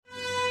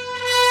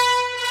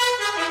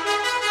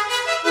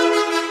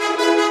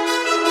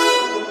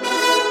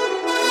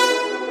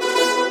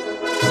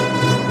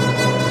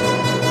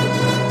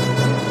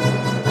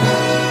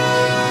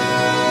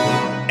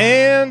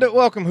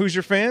welcome,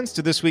 Hoosier fans,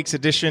 to this week's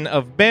edition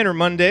of Banner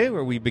Monday,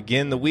 where we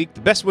begin the week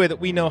the best way that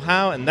we know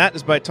how, and that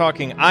is by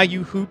talking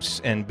IU hoops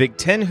and Big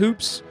Ten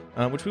hoops,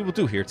 which we will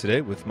do here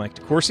today with Mike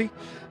DeCourcy.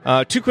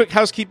 Two quick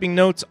housekeeping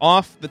notes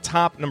off the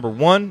top. Number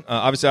one,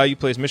 obviously IU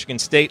plays Michigan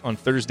State on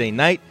Thursday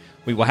night.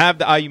 We will have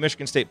the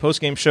IU-Michigan State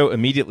postgame show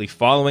immediately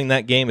following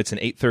that game. It's an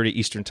 8:30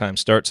 Eastern time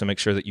start, so make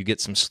sure that you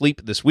get some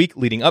sleep this week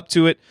leading up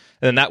to it.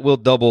 And then that will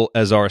double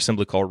as our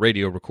Assembly Call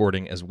radio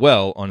recording as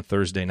well on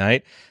Thursday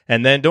night.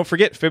 And then don't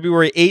forget,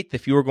 February 8th,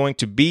 if you are going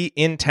to be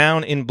in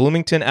town in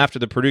Bloomington after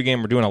the Purdue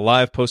game, we're doing a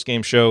live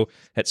postgame show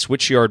at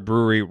Switchyard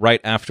Brewery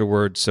right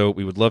afterwards. So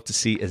we would love to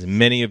see as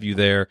many of you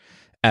there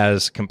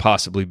as can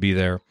possibly be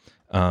there.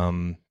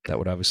 That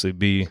would obviously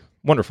be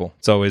wonderful.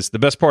 It's always the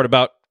best part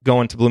about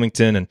going to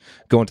Bloomington and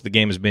going to the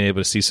game is being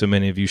able to see so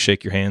many of you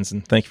shake your hands,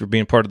 and thank you for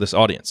being part of this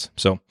audience.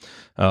 So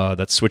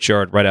that's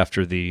Switchyard right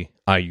after the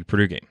IU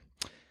Purdue game.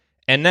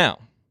 And now,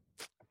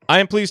 I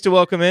am pleased to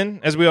welcome in,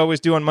 as we always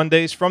do on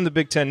Mondays, from the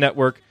Big Ten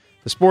Network,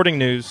 the sporting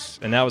news,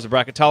 and now as a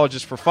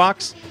bracketologist for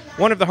Fox,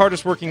 one of the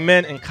hardest working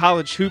men in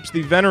college hoops,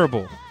 the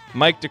venerable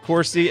Mike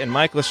DeCourcy. And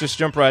Mike, let's just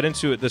jump right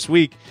into it this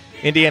week.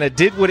 Indiana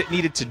did what it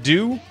needed to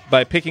do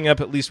by picking up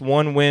at least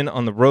one win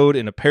on the road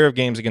in a pair of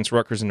games against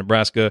Rutgers and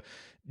Nebraska.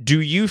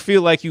 Do you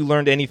feel like you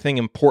learned anything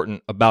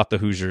important about the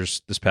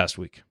Hoosiers this past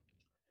week?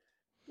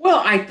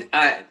 Well,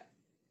 I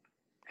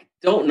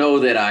don't know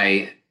that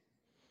I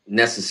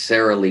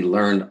necessarily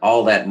learned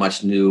all that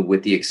much new,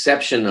 with the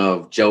exception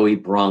of Joey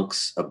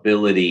Brunk's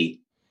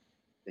ability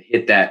to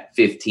hit that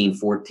 15,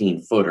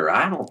 14-footer.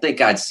 I don't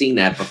think I'd seen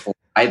that before,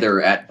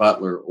 either at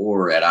Butler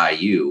or at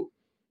IU.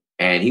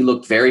 And he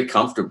looked very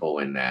comfortable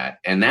in that.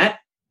 And that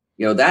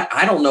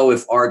I don't know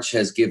if Arch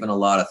has given a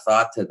lot of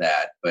thought to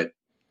that, but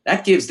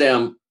that gives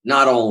them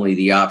not only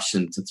the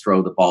option to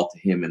throw the ball to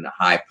him in the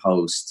high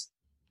post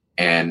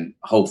and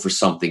hope for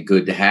something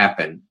good to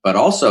happen, but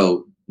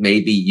also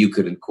maybe you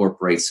could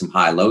incorporate some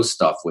high-low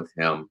stuff with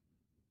him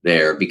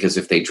there, because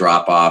if they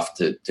drop off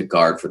to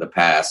guard for the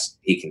pass,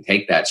 he can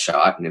take that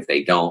shot. And if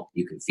they don't,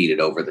 you can feed it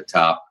over the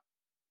top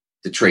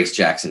to Trace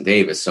Jackson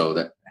Davis. So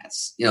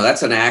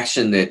that's an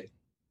action that,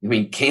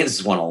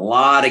 Kansas won a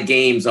lot of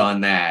games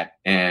on that.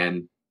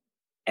 And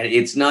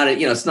it's not,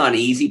 it's not an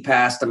easy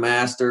pass to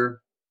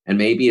master. And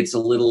maybe it's a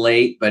little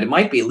late, but it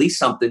might be at least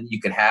something you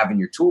could have in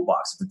your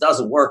toolbox. If it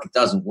doesn't work, it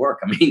doesn't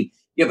work. You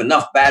have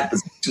enough bad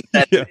positions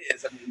that it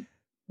is.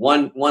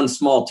 One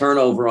small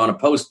turnover on a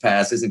post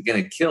pass isn't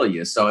going to kill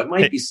you. So it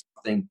might be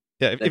something.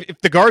 Yeah, if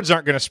the guards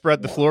aren't going to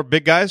spread the floor,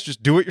 big guys,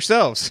 just do it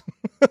yourselves.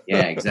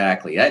 Yeah,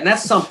 exactly. And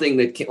that's something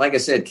that, like I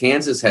said,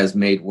 Kansas has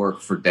made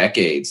work for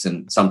decades.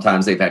 And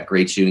sometimes they've had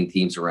great shooting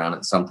teams around it,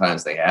 and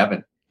sometimes they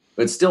haven't.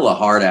 But it's still a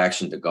hard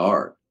action to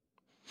guard.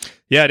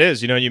 Yeah, it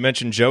is. You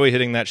mentioned Joey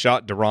hitting that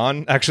shot.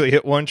 Deron actually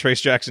hit one.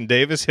 Trace Jackson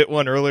Davis hit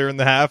one earlier in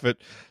the half.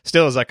 It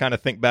still, as I kind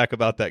of think back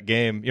about that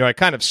game, I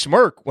kind of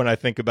smirk when I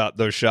think about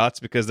those shots,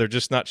 because they're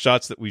just not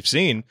shots that we've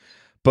seen.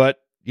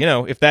 But,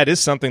 if that is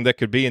something that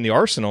could be in the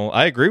arsenal,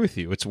 I agree with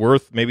you. It's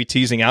worth maybe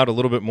teasing out a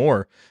little bit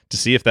more to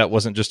see if that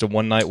wasn't just a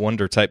one-night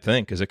wonder type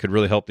thing, because it could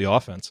really help the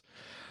offense.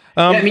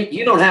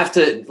 You don't have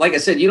to, like I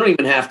said, you don't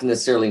even have to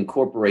necessarily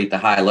incorporate the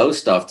high-low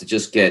stuff to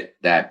just get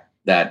that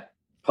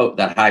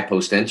high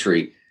post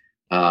entry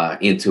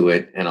into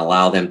it and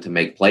allow them to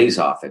make plays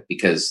off it,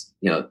 because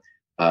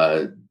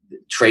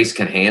Trace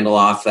can handle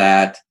off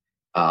that.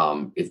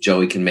 If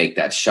Joey can make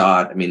that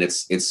shot,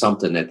 it's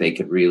something that they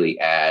could really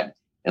add.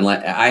 And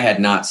I had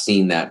not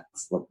seen that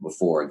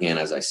before, again,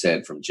 as I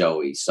said, from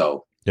Joey.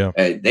 So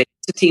it's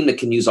a team that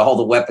can use all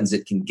the weapons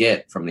it can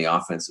get from the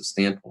offensive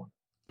standpoint.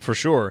 For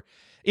sure.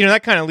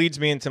 That kind of leads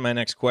me into my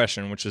next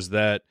question, which is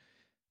that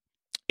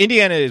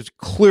Indiana is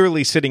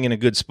clearly sitting in a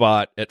good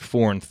spot at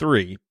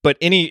 4-3, but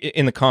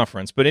in the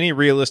conference. But any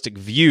realistic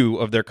view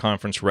of their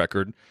conference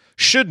record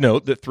should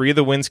note that 3 of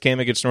the wins came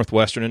against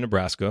Northwestern and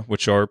Nebraska,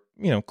 which are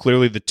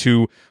clearly the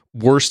 2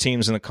 worst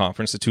teams in the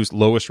conference, the 2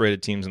 lowest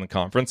rated teams in the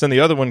conference, and the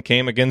other one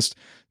came against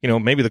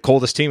maybe the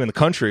coldest team in the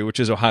country, which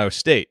is Ohio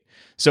State.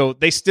 So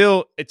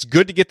it's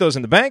good to get those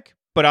in the bank,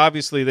 but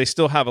obviously they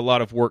still have a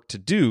lot of work to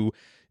do.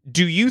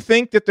 Do you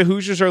think that the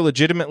Hoosiers are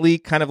legitimately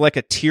kind of like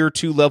a tier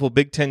 2 level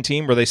Big Ten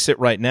team where they sit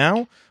right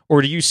now,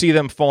 or do you see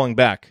them falling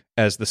back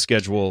as the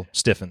schedule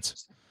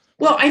stiffens?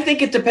 Well, I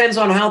think it depends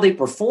on how they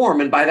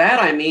perform. And by that,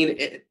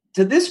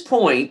 to this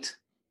point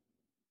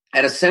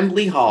at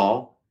Assembly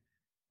Hall,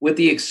 with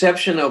the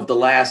exception of the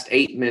last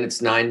 8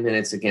 minutes, 9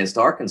 minutes against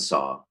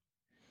Arkansas,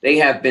 they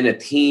have been a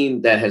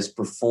team that has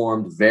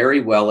performed very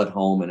well at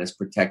home and has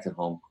protected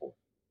home court.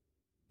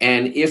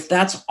 And if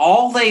that's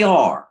all they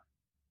are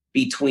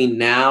between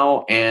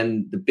now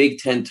and the Big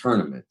Ten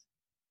tournament,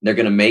 they're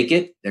going to make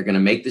it. They're going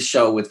to make the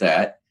show with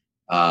that.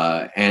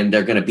 And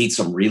they're going to beat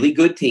some really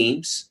good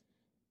teams.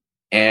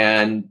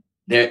 And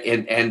they're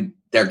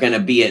going to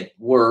be at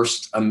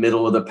worst a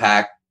middle of the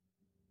pack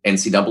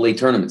NCAA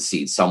tournament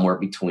seed, somewhere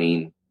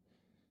between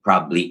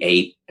probably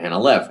 8 and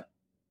 11.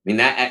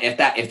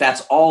 If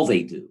that's all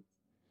they do,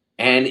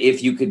 and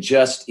if you could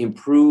just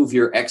improve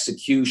your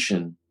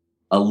execution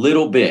a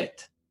little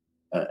bit,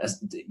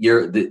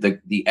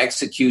 the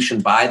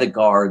execution by the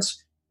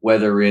guards,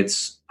 whether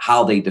it's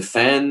how they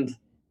defend,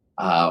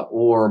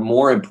 or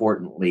more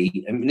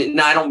importantly,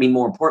 I don't mean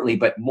more importantly,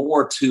 but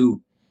more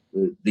to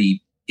the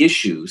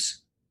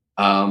issues,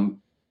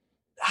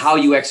 how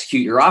you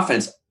execute your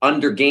offense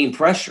under game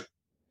pressure.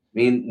 I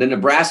mean, the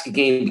Nebraska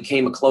game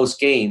became a close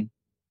game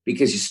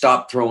because you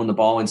stopped throwing the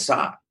ball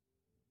inside.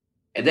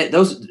 And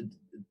those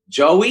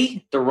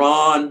Joey,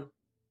 Deron,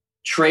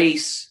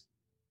 Trace,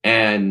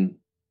 and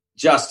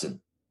Justin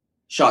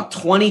shot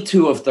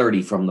 22 of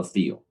 30 from the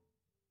field.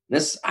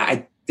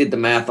 I did the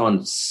math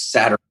on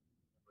Saturday,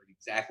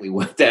 exactly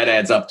what that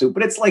adds up to,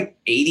 but it's like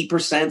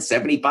 80%,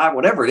 75,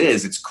 whatever it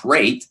is. It's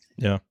great.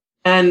 Yeah.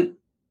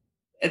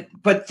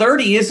 But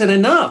 30 isn't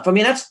enough. I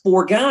mean, that's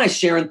 4 guys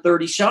sharing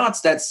 30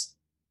 shots. That's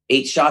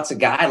 8 shots a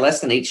guy,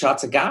 less than 8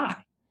 shots a guy.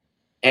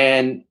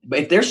 And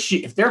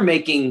if they're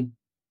making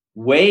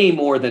way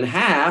more than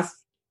half,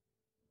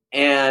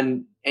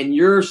 and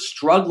you're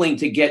struggling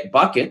to get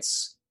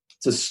buckets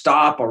to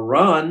stop a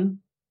run,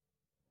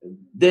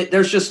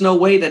 there's just no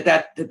way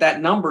that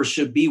number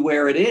should be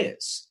where it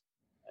is.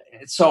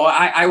 So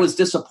I was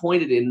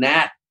disappointed in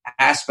that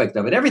aspect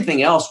of it.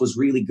 Everything else was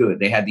really good.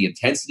 They had the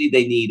intensity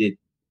they needed.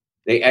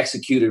 They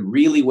executed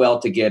really well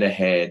to get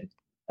ahead.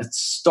 It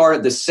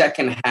started the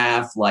second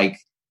half like,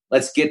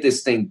 let's get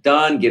this thing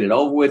done, get it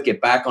over with,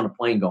 get back on a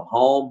plane, go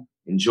home,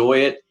 enjoy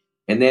it.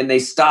 And then they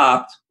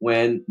stopped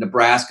when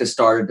Nebraska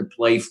started to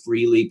play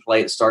freely,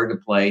 started to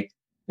play.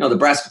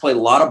 Nebraska played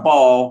a lot of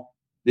ball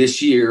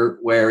this year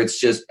where it's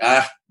just,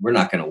 we're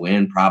not going to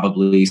win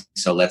probably.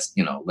 So let's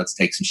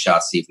take some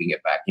shots, see if we can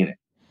get back in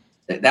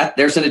it. That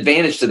there's an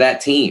advantage to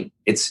that team.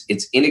 It's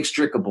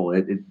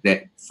inextricable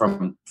that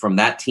from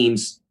that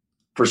team's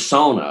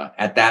persona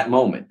at that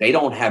moment. They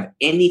don't have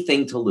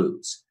anything to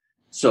lose.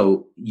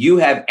 So you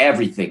have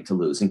everything to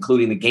lose,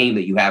 including the game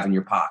that you have in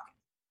your pocket.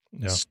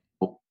 Yeah.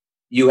 So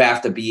you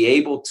have to be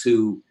able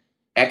to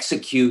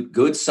execute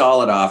good,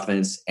 solid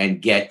offense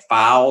and get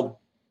fouled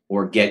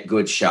or get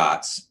good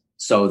shots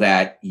so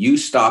that you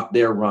stop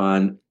their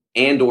run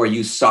and or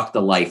you suck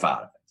the life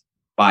out of it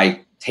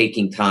by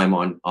taking time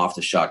off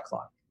the shot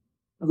clock.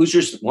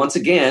 Hoosiers, once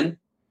again,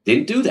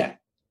 didn't do that.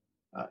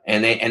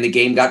 And the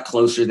game got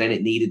closer than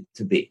it needed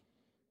to be.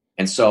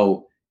 And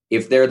so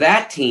if they're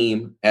that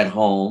team at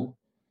home,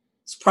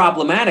 it's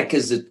problematic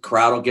because the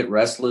crowd will get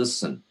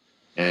restless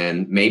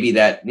and maybe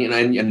that,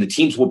 and the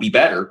teams will be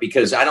better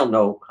because I don't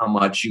know how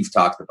much you've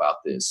talked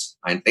about this.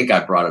 I think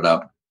I brought it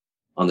up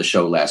on the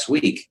show last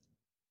week.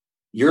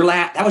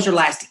 That was your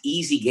last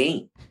easy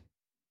game.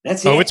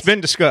 That's it. Oh, it's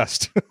been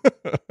discussed.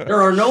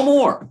 There are no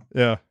more.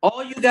 Yeah.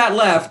 All you got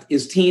left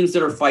is teams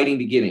that are fighting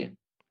to get in.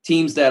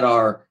 Teams that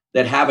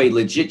have a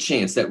legit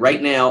chance that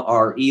right now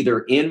are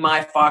either in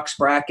my Fox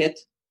bracket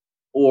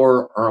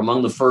or are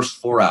among the first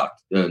 4 out.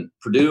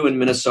 Purdue and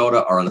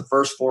Minnesota are on the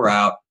first 4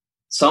 out.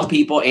 Some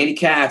people, Andy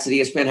Katz at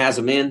ESPN has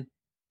them in.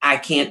 I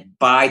can't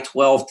buy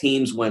 12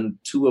 teams when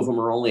 2 of them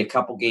are only a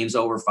couple games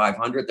over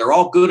 500. They're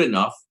all good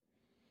enough,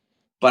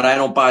 but I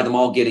don't buy them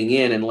all getting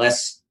in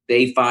unless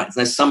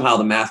somehow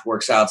the math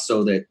works out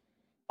so that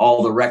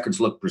all the records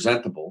look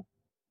presentable.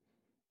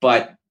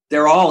 But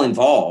they're all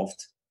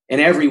involved,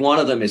 and every one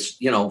of them is,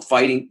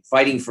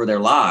 fighting for their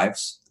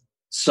lives.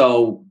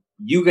 So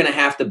you're going to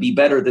have to be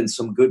better than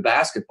some good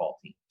basketball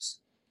teams.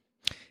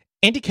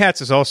 Andy Katz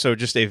is also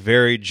just a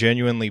very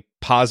genuinely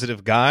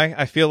positive guy,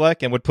 I feel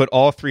like, and would put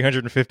all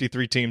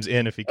 353 teams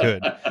in if he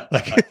could.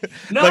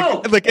 He's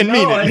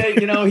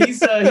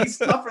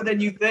tougher than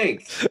you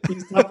think.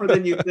 He's tougher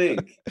than you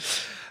think.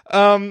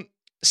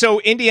 So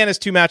Indiana's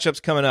 2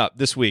 matchups coming up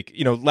this week.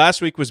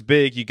 Last week was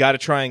big. You got to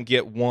try and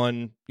get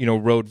one,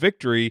 road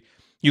victory.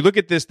 You look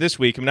at this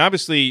week. I mean,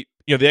 obviously,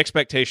 the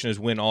expectation is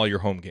win all your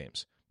home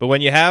games. But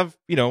when you have,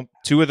 2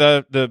 of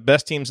the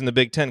best teams in the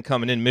Big Ten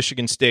coming in,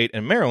 Michigan State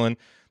and Maryland,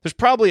 there's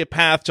probably a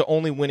path to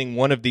only winning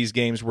one of these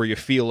games where you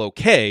feel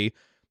okay.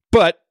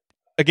 But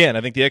again,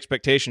 I think the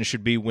expectation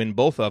should be win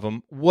both of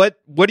them. What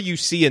do you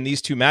see in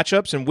these 2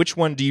 matchups, and which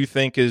one do you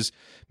think is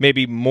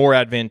maybe more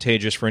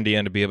advantageous for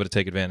Indiana to be able to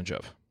take advantage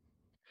of?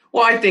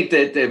 Well, I think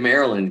that the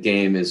Maryland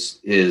game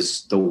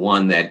is the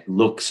one that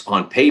looks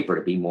on paper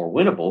to be more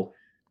winnable.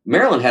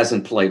 Maryland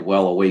hasn't played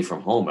well away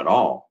from home at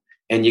all.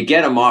 And you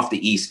get them off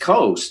the East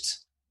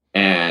Coast,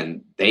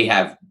 and they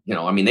have,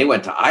 they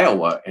went to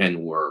Iowa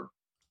and were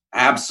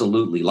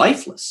absolutely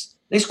lifeless.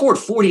 They scored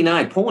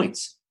 49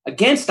 points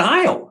against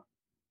Iowa.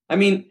 I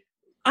mean,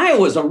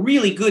 Iowa's a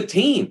really good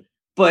team,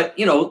 but,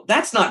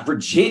 that's not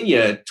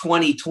Virginia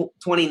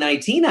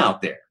 2019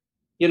 out there.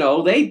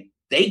 They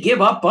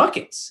give up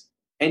buckets.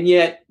 And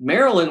yet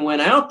Maryland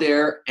went out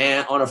there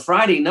and on a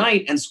Friday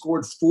night and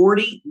scored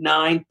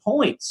 49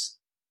 points.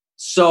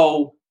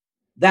 So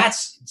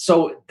that's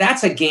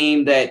a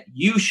game that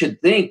you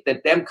should think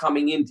that them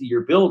coming into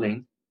your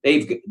building,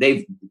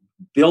 they've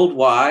build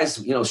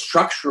wise,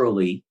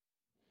 structurally,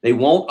 they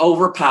won't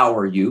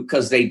overpower you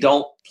because they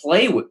don't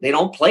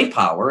play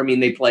power. I mean,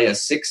 they play a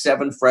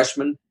 6'7"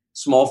 freshman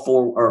small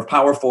forward or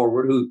power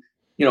forward who,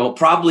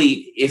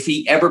 probably if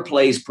he ever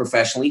plays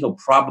professionally, he'll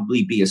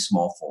probably be a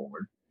small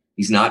forward.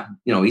 He's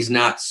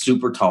not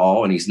super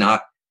tall, and he's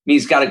got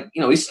he's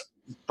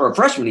for a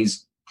freshman,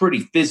 he's pretty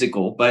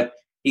physical, but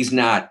he's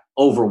not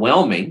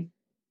overwhelming.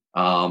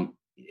 And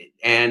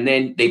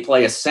then they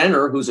play a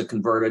center who's a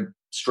converted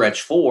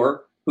stretch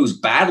four, who's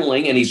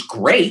battling, and he's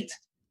great,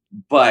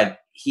 but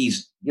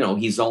he's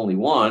only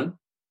one.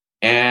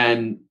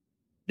 And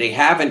they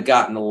haven't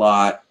gotten a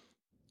lot,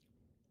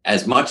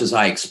 as much as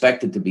I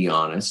expected, to be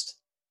honest,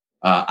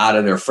 out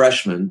of their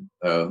freshman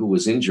who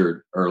was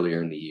injured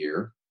earlier in the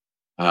year,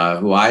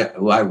 who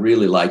I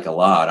really like a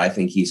lot. I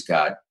think he's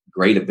got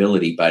great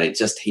ability, but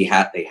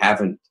they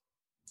haven't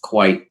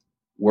quite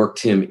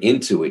worked him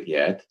into it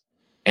yet.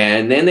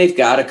 And then they've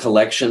got a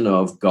collection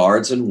of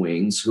guards and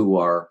wings who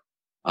are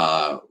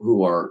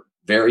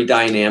very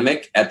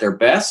dynamic at their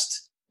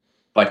best,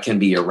 but can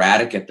be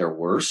erratic at their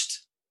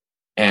worst.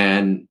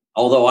 And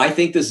although I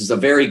think this is a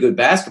very good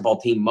basketball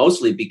team,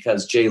 mostly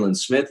because Jalen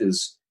Smith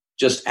is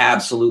just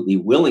absolutely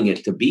willing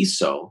it to be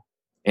so,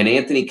 and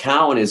Anthony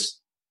Cowan is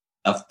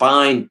a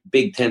fine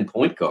Big Ten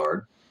point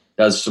guard,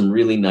 does some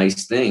really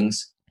nice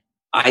things.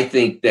 I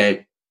think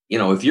that,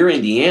 if you're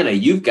Indiana,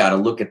 you've got to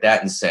look at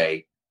that and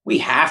say, we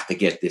have to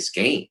get this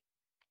game.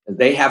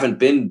 They haven't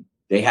been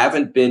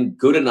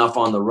good enough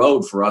on the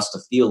road for us to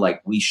feel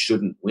like we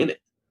shouldn't win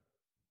it.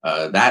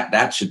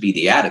 That should be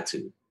the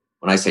attitude.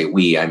 When I say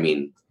we, I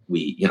mean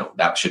we.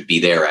 That should be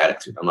their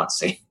attitude. I'm not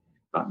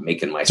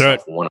making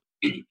myself one of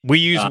the. We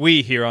use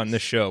we here on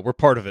this show. We're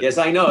part of it. Yes,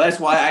 I know. That's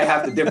why I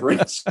have to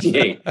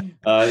differentiate.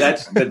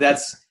 That's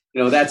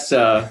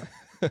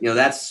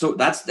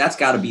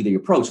got to be the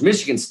approach.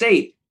 Michigan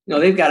State,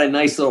 they've got a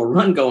nice little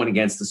run going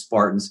against the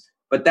Spartans,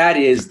 but that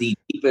is the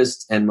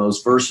deepest and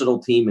most versatile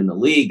team in the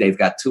league. They've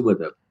got 2 of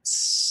the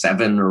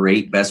 7 or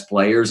 8 best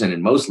players, and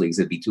in most leagues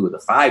it'd be 2 of the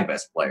 5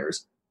 best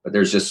players. But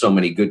there's just so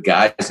many good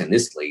guys in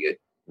this league.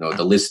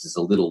 The list is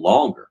a little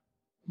longer.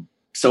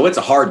 So it's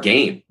a hard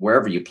game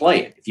wherever you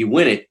play it. If you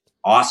win it,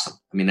 awesome.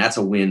 I mean, that's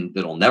a win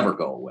that'll never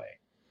go away.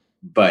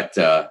 But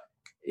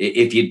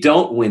if you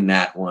don't win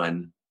that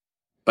one,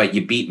 but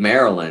you beat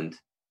Maryland,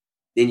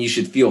 then you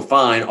should feel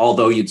fine,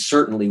 although you'd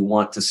certainly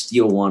want to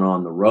steal one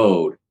on the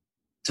road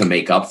to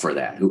make up for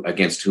that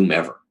against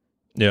whomever.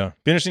 Yeah.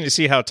 Be interesting to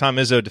see how Tom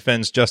Izzo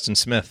defends Justin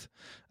Smith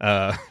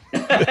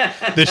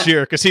this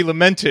year, because he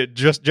lamented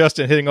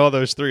Justin hitting all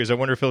those threes. I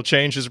wonder if he'll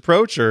change his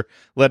approach or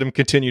let him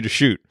continue to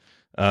shoot.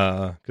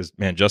 Because,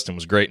 man, Justin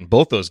was great in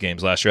both those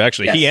games last year.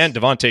 Actually, yes. He and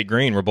Devontae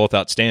Green were both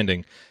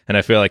outstanding, and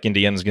I feel like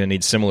Indiana's going to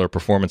need similar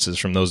performances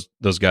from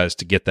those guys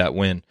to get that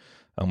win,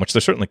 which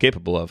they're certainly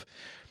capable of.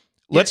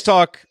 Yes. Let's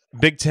talk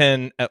Big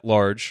Ten at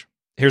large.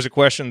 Here's a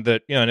question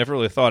that I never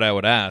really thought I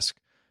would ask.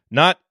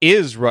 Not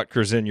is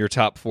Rutgers in your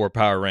top 4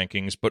 power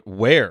rankings, but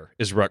where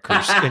is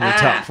Rutgers in your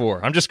top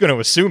 4? I'm just going to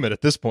assume it at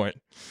this point.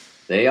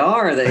 They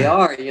are.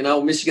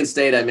 Michigan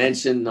State, I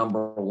mentioned,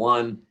 number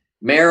 1.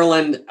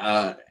 Maryland,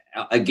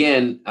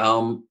 again,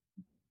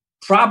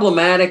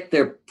 problematic,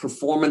 their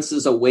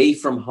performances away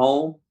from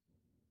home.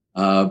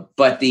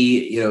 But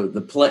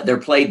their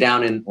play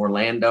down in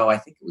Orlando, I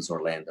think it was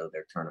Orlando,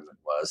 their tournament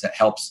was, that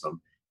helps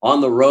them.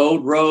 On the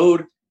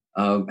road,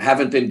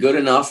 haven't been good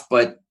enough,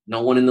 but no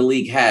one in the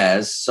league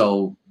has.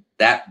 So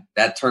that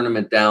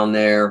tournament down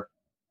there,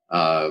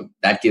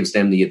 that gives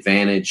them the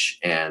advantage.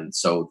 And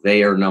so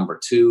they are number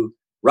 2.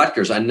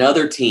 Rutgers,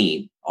 another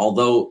team,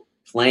 although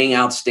playing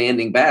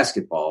outstanding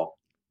basketball,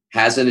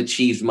 hasn't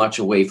achieved much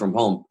away from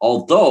home.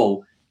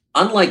 Although,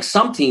 unlike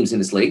some teams in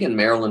this league, and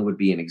Maryland would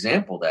be an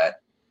example of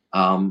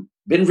that,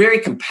 been very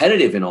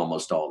competitive in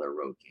almost all their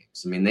road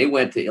games. I mean, they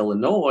went to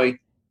Illinois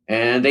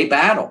and they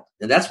battled.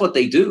 And that's what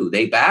they do.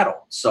 They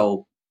battle.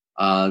 So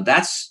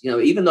that's,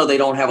 even though they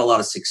don't have a lot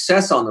of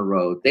success on the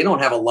road, they don't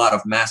have a lot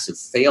of massive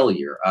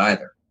failure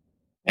either.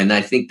 And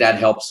I think that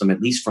helps them, at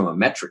least from a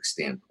metric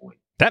standpoint.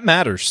 That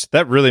matters.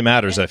 That really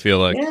matters, I feel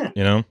like,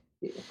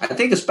 I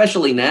think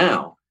especially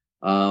now,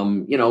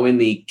 in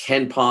the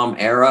Ken Palm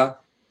era,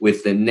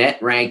 with the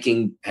net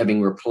ranking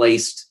having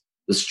replaced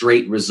the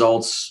straight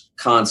results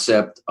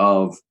concept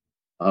of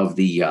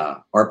the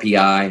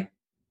RPI,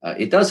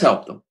 it does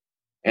help them.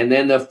 And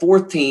then the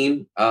 4th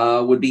team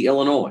would be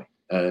Illinois.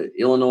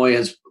 Illinois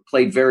has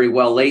played very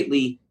well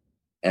lately.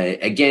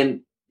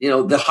 Again,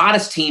 the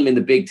hottest team in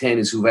the Big Ten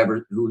is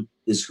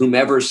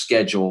whomever's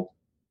schedule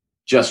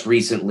just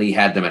recently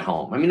had them at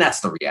home. I mean,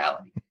 that's the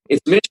reality.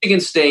 It's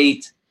Michigan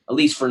State, at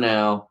least for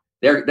now.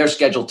 Their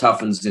schedule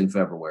toughens in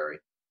February.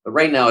 But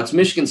right now, it's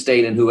Michigan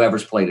State and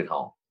whoever's played at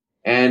home.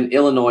 And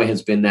Illinois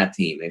has been that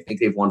team. I think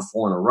they've won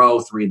 4 in a row.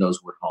 3 of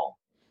those were at home.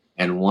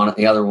 And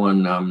the other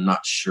one, I'm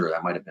not sure.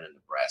 That might have been a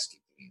Nebraska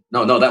game.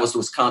 No, that was the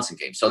Wisconsin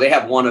game. So they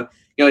have one of,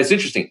 it's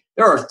interesting.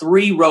 There are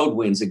 3 road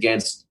wins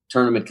against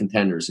tournament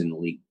contenders in the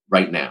league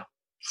right now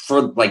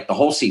for like the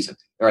whole season.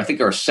 I think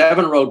there are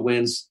 7 road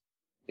wins.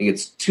 I think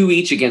it's 2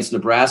 each against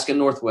Nebraska and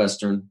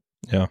Northwestern.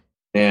 Yeah.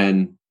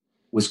 And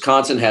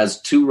Wisconsin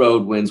has 2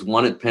 road wins,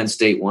 1 at Penn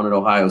State, 1 at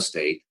Ohio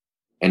State,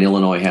 and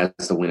Illinois has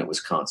the win at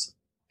Wisconsin.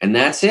 And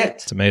that's it.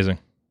 It's amazing.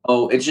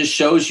 Oh, it just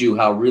shows you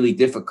how really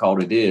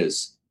difficult it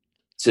is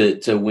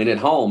to win at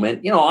home.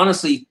 And,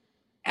 honestly,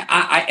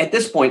 I at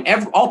this point,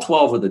 all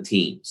 12 of the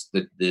teams,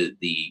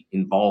 the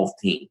involved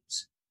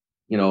teams,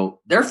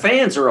 their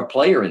fans are a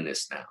player in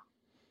this now,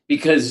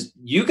 because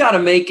you got to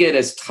make it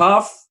as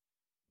tough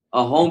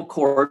a home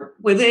court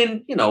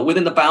within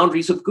the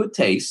boundaries of good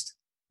taste.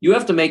 You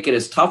have to make it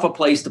as tough a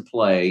place to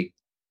play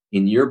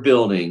in your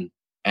building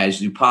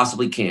as you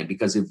possibly can,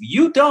 because if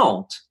you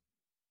don't,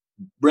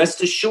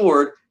 rest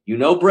assured,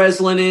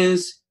 Breslin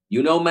is,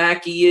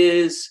 Mackey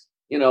is,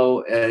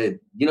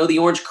 the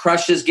Orange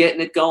Crush is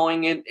getting it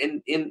going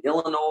in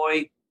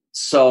Illinois.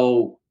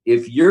 So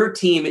if your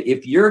team,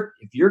 if your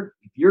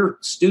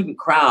student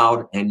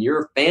crowd and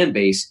your fan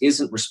base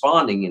isn't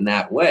responding in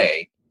that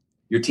way,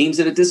 your team's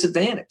at a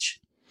disadvantage.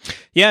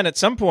 Yeah, and at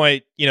some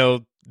point,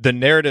 the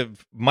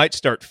narrative might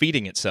start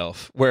feeding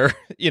itself, where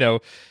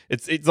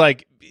it's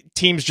like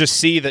teams just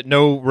see that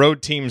no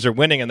road teams are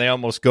winning, and they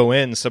almost go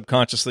in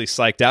subconsciously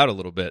psyched out a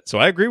little bit. So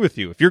I agree with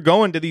you. If you're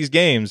going to these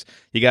games,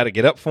 you got to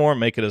get up for them,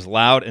 make it as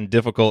loud and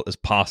difficult as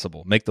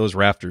possible, make those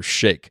rafters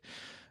shake.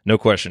 No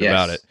question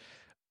about it.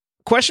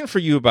 Question for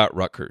you about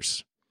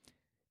Rutgers.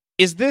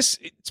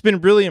 It's been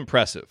really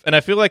impressive, and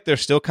I feel like they're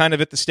still kind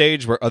of at the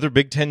stage where other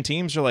Big Ten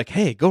teams are like,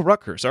 hey, go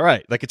Rutgers. All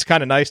right. Like, it's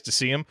kind of nice to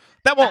see them.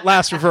 That won't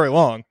last for very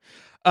long.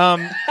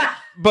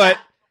 But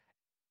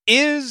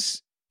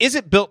is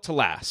it built to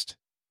last?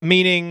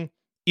 Meaning,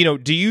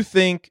 do you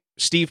think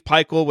Steve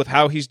Peichel, with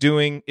how he's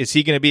doing, is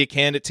he going to be a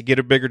candidate to get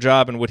a bigger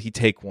job, and would he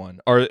take one?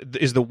 Or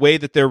is the way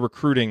that they're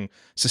recruiting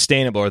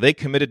sustainable? Are they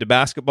committed to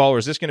basketball, or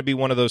is this going to be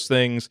one of those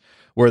things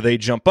where they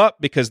jump up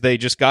because they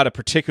just got a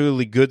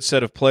particularly good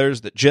set of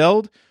players that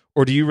gelled?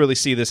 Or do you really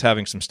see this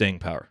having some staying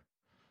power?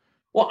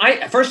 Well,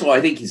 first of all,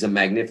 I think he's a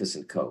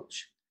magnificent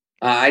coach.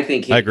 I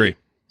agree.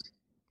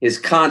 His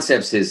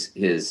concepts,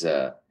 his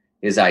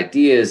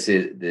ideas,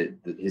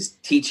 his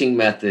teaching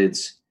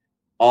methods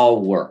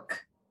all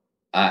work.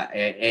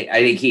 I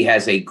think he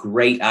has a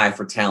great eye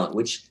for talent,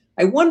 which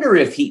I wonder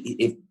if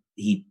he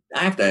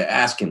I have to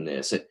ask him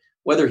this,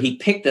 whether he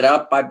picked it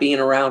up by being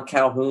around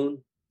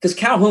Calhoun. Because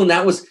Calhoun,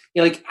 that was,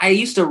 like I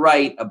used to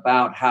write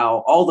about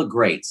how all the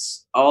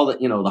greats, all the,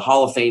 the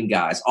Hall of Fame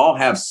guys all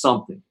have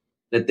something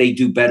that they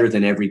do better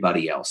than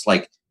everybody else.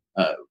 Like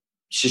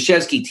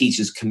Krzyzewski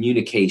teaches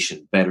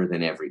communication better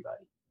than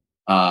everybody.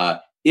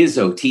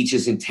 Izzo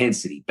teaches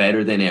intensity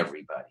better than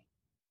everybody.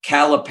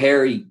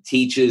 Calipari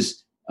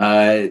teaches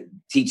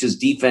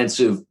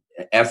defensive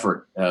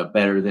effort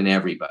better than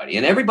everybody,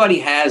 and everybody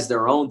has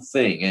their own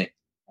thing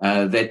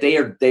that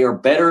they are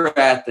better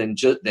at than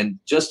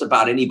just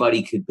about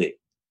anybody could be.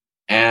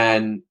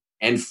 And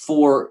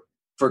for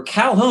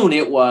Calhoun,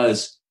 it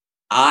was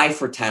eye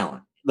for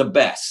talent, the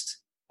best.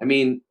 I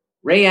mean,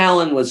 Ray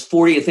Allen was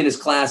 40th in his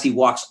class. He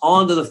walks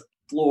onto the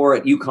floor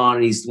at UConn,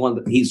 and he's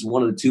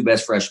one of the two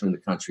best freshmen in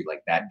the country,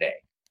 like that day.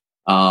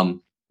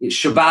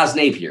 Shabazz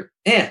Napier,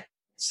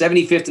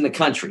 75th in the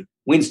country,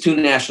 wins 2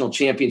 national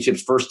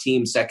championships, first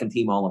team, second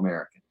team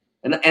All-American.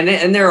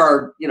 And there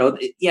are,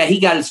 he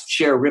got his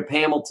share of Rip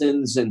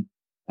Hamiltons and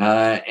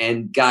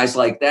guys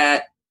like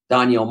that,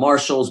 Danielle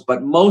Marshalls,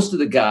 but most of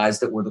the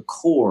guys that were the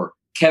core,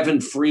 Kevin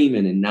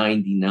Freeman in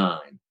 99,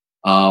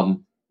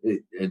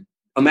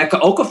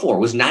 Emeka Okafor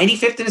was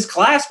 95th in his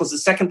class, was the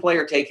second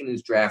player taken in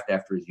his draft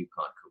after his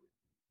UConn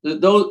career.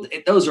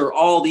 Those are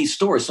all these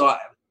stories. So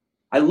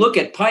I look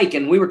at Pike,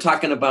 and we were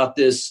talking about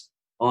this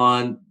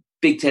on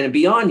Big Ten and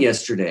Beyond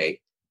yesterday.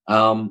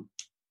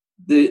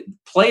 The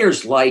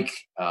players like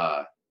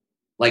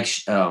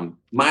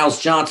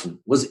Miles Johnson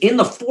was in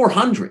the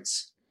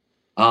 400s.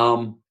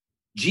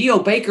 Geo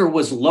Baker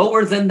was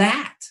lower than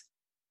that.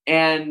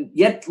 And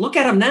yet look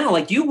at him now.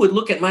 Like, you would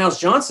look at Miles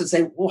Johnson and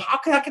say, well, how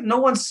could no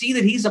one see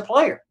that he's a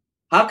player?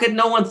 How could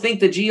no one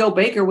think that Geo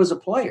Baker was a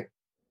player?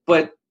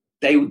 But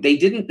they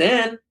didn't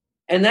then.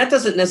 And that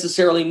doesn't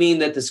necessarily mean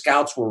that the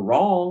scouts were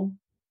wrong.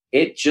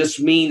 It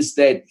just means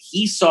that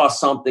he saw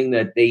something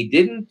that they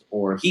didn't,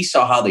 or he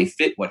saw how they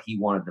fit what he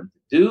wanted them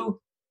to do.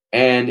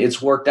 And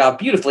it's worked out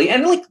beautifully.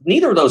 And like,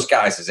 neither of those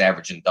guys is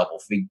averaging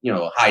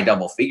high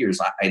double figures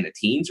in the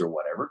teens or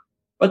whatever,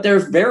 but they're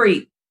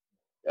very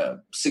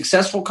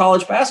successful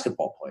college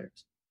basketball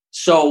players.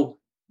 So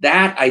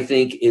that, I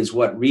think, is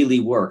what really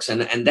works.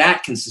 And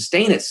that can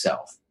sustain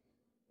itself.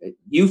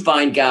 You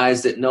find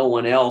guys that no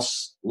one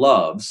else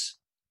loves.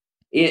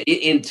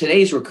 In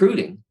today's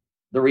recruiting,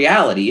 the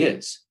reality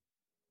is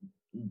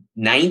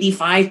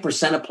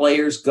 95% of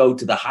players go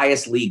to the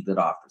highest league that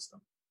offers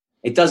them.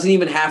 It doesn't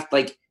even have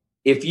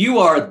if you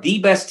are the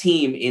best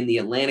team in the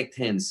Atlantic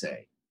 10,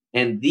 say,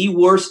 and the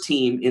worst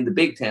team in the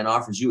Big Ten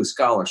offers you a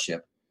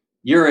scholarship,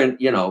 you're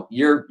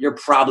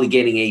probably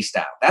getting aced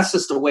out. That's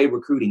just the way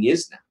recruiting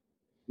is now.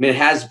 I mean, it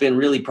has been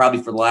really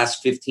probably for the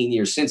last 15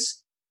 years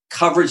since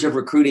coverage of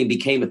recruiting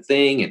became a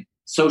thing and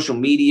social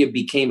media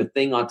became a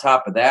thing on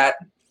top of that.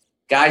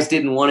 Guys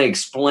didn't want to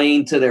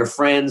explain to their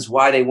friends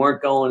why they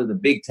weren't going to the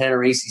Big Ten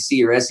or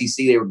ACC or SEC.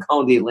 They were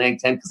going to the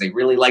Atlantic 10 because they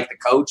really liked the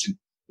coach and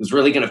it was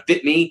really going to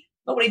fit me.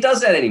 Nobody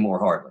does that anymore,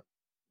 hardly.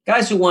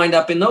 Guys who wind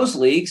up in those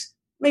leagues,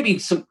 maybe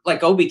some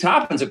like Obi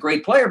Toppin's a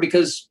great player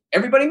because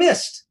everybody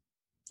missed.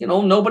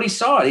 Nobody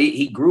saw it.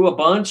 He grew a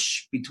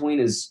bunch between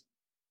his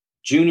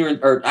junior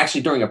or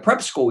actually during a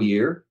prep school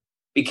year,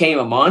 became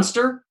a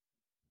monster,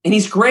 and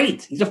he's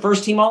great. He's a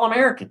first team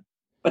All-American.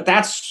 But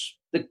that's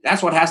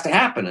what has to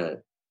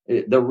happen.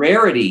 The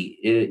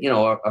rarity,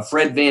 a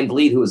Fred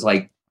VanVleet who was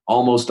like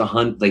almost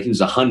 100, like he was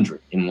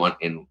 100 in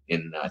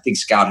I think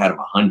Scout had him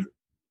 100,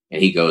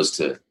 and he goes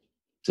to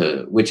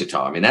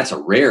Wichita. I mean, that's a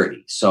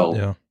rarity.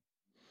 So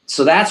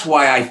that's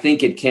why I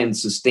think it can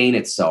sustain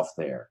itself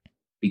there,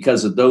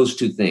 because of those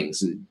two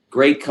things: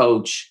 great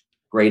coach,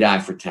 great eye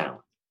for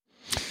talent.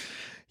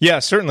 Yeah,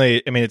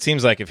 certainly. I mean, it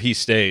seems like if he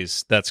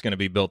stays, that's going to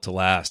be built to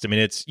last. I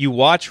mean, you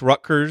watch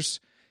Rutgers,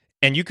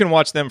 and you can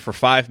watch them for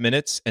 5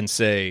 minutes and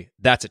say,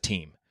 that's a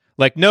team.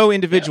 Like, no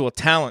individual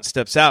talent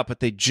steps out, but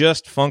they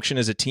just function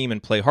as a team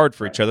and play hard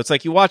for each other. It's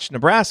like you watch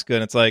Nebraska,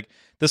 and it's like,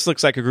 this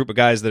looks like a group of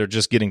guys that are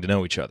just getting to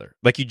know each other.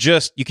 Like, you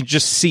can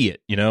just see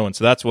it, and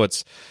so that's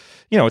what's,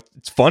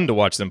 it's fun to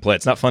watch them play.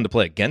 It's not fun to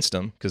play against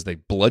them because they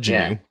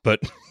bludgeon you,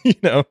 but,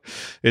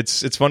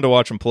 it's fun to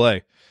watch them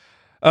play.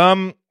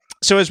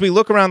 So as we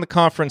look around the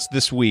conference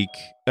this week,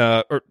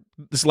 or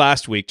this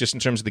last week, just in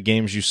terms of the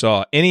games you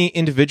saw, any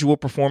individual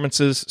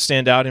performances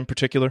stand out in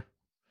particular?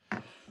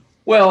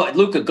 Well,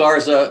 Luka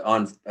Garza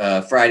on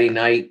Friday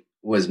night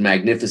was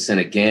magnificent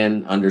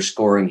again,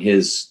 underscoring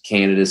his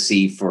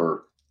candidacy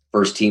for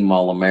first-team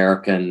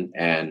All-American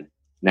and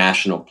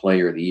National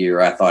Player of the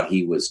Year. I thought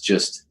he was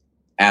just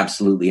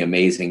absolutely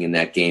amazing in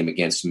that game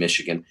against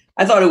Michigan.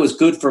 I thought it was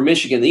good for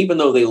Michigan, even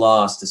though they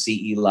lost, to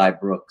see Eli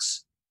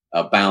Brooks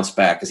bounce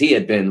back, because he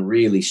had been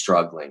really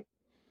struggling,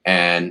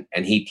 and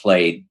he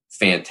played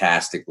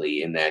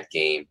fantastically in that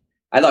game.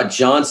 I thought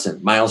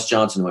Miles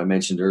Johnson, who I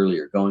mentioned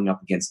earlier, going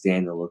up against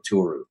Daniel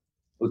Oturu.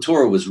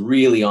 Oturu was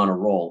really on a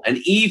roll, and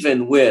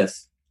even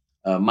with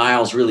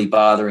Miles really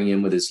bothering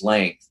him with his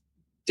length,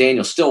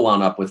 Daniel still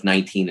wound up with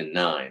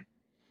 19-9,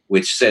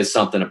 which says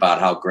something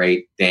about how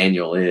great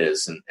Daniel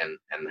is and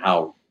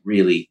how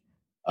really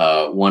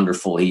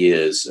wonderful he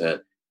is.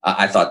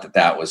 I thought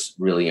that was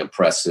really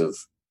impressive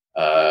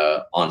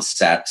on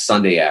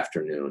Sunday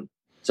afternoon.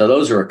 So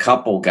those are a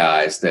couple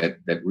guys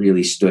that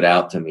really stood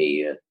out to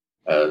me,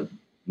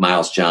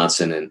 Miles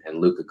Johnson and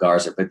Luka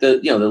Garza. But the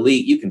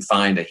league, you can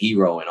find a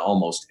hero in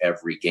almost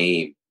every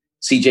game.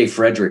 CJ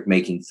Frederick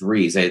making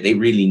threes. They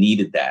really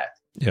needed that.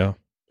 Yeah.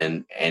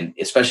 And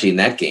especially in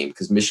that game,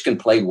 because Michigan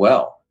played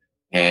well.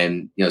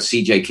 And,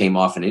 CJ came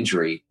off an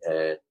injury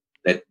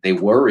that they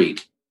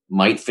worried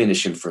might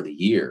finish him for the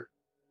year.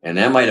 And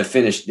that might have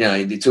finished,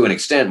 to an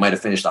extent, might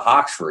have finished the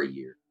Hawks for a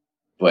year.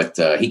 But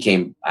he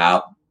came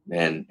out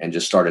and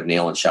just started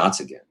nailing shots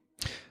again.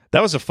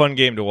 That was a fun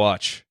game to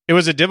watch. It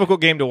was a difficult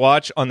game to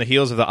watch on the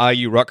heels of the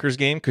IU Rutgers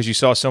game because you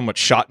saw so much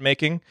shot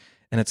making.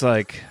 And it's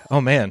like,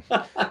 oh, man,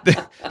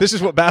 this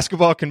is what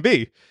basketball can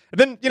be.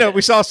 And then,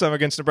 we saw some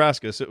against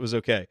Nebraska, so it was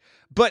okay.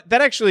 But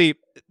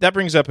that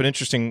brings up an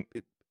interesting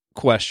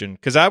question,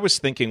 because I was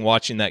thinking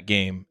watching that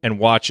game and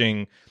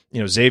watching,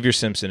 Xavier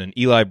Simpson and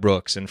Eli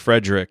Brooks and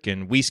Frederick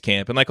and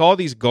Wieskamp and like all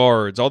these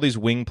guards, all these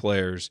wing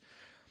players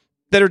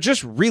that are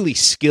just really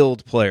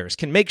skilled players,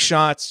 can make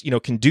shots,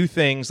 can do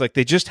things, like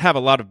they just have a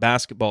lot of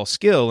basketball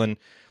skill. And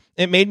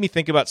it made me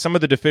think about some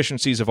of the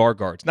deficiencies of our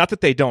guards. Not that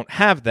they don't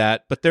have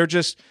that, but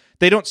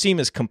they don't seem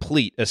as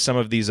complete as some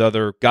of these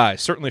other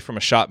guys, certainly from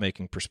a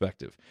shot-making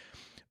perspective.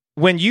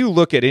 When you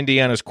look at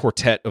Indiana's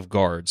quartet of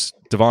guards,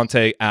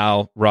 Devontae,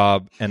 Al,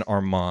 Rob, and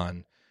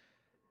Armand,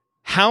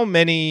 how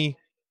many,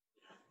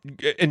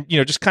 and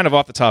just kind of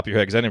off the top of your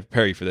head, because I didn't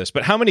prepare you for this,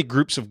 but how many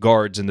groups of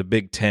guards in the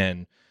Big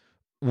Ten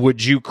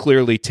would you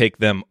clearly take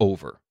them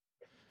over?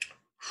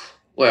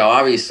 Well,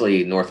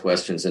 obviously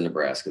Northwestern's in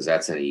Nebraska, because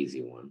that's an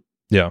easy one.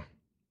 Yeah.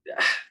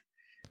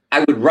 I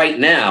would right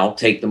now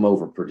take them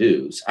over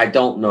Purdue's. I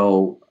don't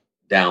know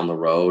down the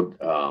road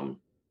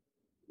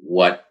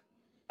what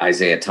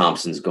Isaiah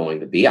Thompson's going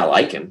to be. I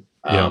like him.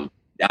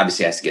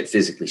 Obviously has to get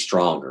physically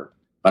stronger,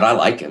 but I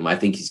like him. I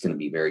think he's going to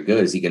be very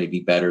good. Is he going to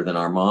be better than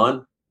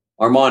Armand?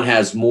 Armand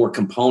has more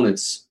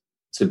components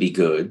to be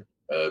good,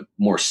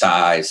 more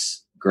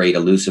size, great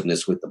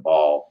elusiveness with the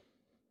ball.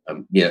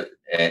 And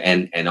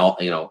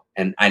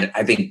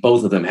I think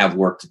both of them have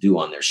work to do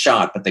on their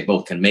shot, but they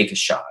both can make a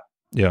shot.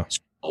 Yeah.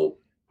 So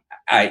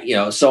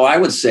I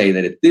would say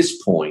that at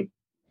this point,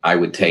 I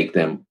would take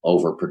them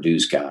over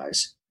Purdue's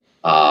guys.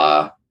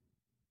 Penn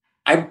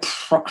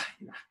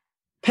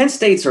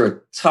State's are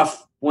a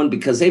tough one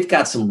because they've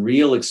got some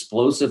real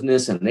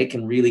explosiveness and they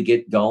can really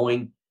get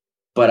going,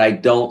 but I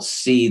don't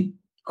see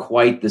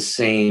quite the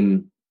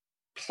same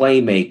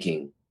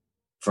playmaking,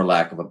 for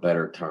lack of a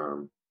better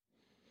term.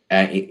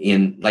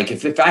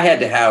 If I had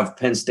to have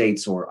Penn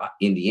State's or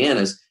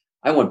Indiana's,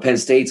 I want Penn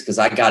State's because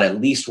I got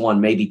at least one,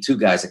 maybe two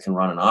guys that can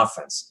run an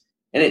offense.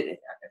 And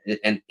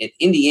at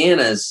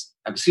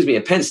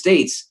Penn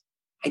State's,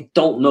 I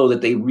don't know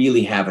that they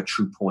really have a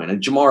true point.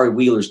 And Jamari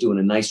Wheeler's doing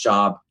a nice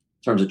job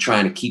in terms of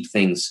trying to keep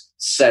things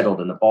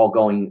settled and the ball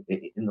going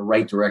in the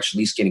right direction, at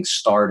least getting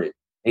started.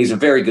 And he's a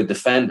very good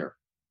defender.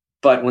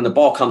 but when the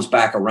ball comes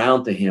back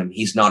around to him,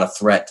 he's not a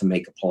threat to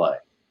make a play.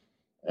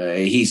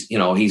 He's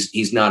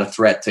not a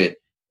threat to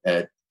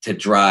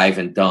drive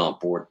and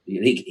dump, or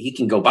he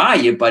can go by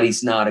you, but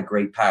he's not a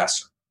great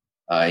passer.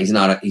 He's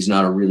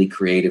not a really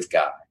creative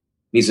guy.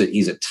 He's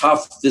a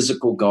tough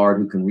physical guard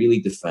who can really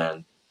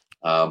defend,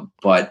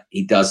 but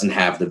he doesn't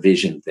have the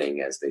vision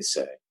thing, as they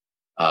say.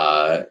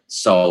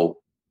 So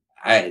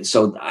I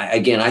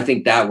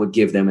think that would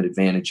give them an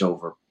advantage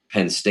over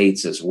Penn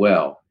State's as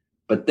well.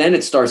 But then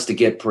it starts to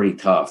get pretty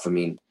tough. I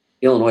mean,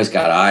 Illinois'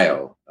 got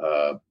Io.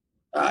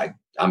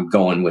 I'm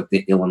going with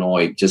the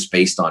Illinois just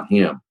based on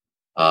him.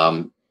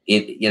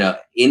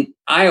 In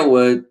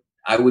Iowa,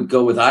 I would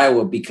go with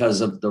Iowa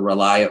because of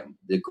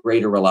the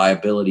greater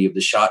reliability of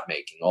the shot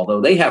making.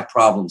 Although they have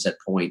problems at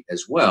point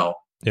as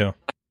well. Yeah,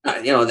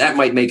 that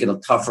might make it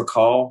a tougher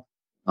call.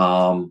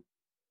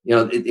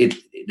 They're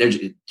just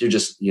they're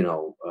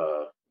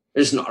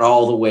just not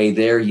all the way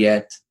there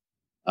yet.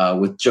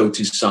 With Joe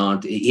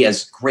Toussaint, he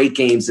has great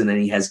games, and then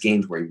he has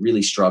games where he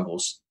really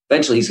struggles.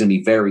 Eventually, he's going to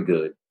be very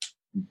good,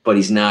 but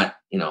he's not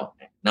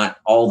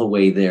all the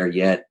way there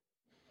yet.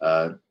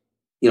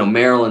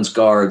 Maryland's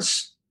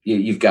guards,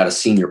 you've got a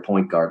senior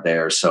point guard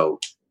there, so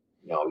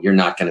you're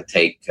not going to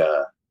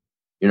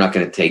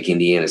take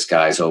Indiana's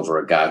guys over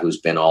a guy who's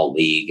been all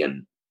league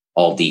and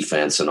all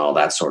defense and all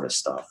that sort of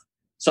stuff.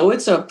 So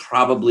it's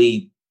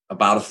probably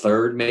about a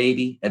third,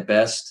 maybe at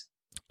best.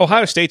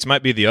 Ohio State's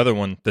might be the other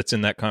one that's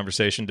in that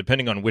conversation,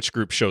 depending on which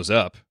group shows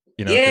up.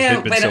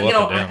 Yeah, but up and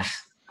down.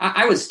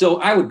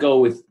 I would go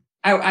with.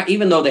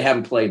 Even though they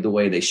haven't played the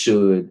way they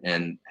should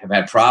and have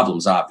had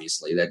problems,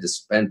 obviously, they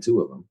just spent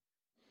two of them.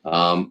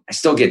 I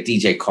still get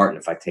DJ Carton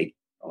if I take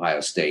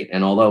Ohio State.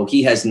 And although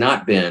he has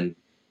not been,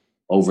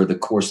 over the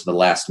course of the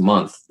last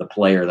month, the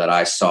player that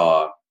I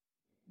saw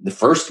the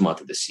first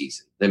month of the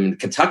season. I mean, the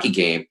Kentucky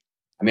game,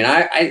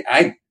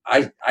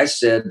 I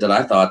said that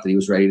I thought that he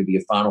was ready to be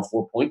a Final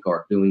Four point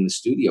guard doing the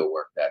studio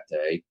work that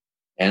day.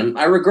 And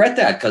I regret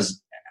that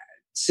because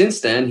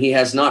since then, he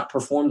has not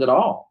performed at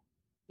all.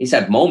 He's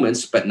had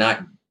moments, but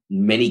not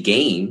many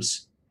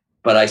games.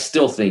 But I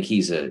still think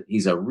he's a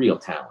real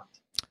talent.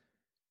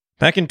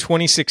 Back in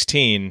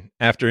 2016,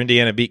 after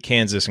Indiana beat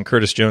Kansas and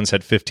Curtis Jones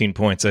had 15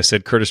 points, I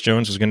said Curtis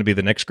Jones was going to be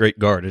the next great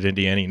guard at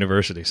Indiana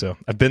University. So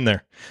I've been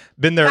there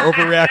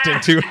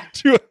overreacting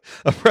to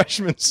a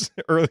freshman's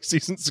early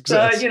season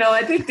success.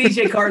 I think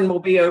DJ Carton will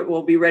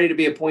be ready to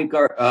be a point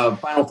guard,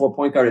 Final Four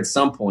point guard at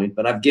some point.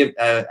 But I've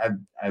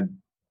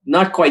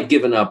not quite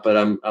given up, but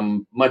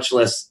I'm much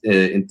less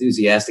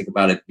enthusiastic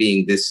about it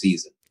being this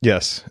season.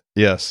 Yes.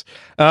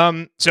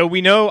 So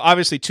we know,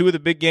 obviously, two of the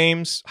big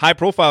games,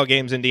 high-profile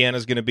games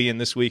Indiana's going to be in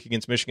this week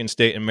against Michigan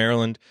State and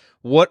Maryland.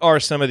 What are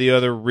some of the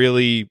other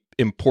really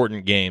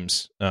important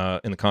games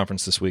in the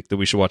conference this week that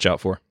we should watch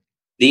out for?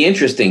 The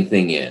interesting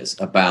thing is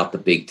about the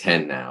Big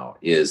Ten now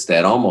is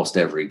that almost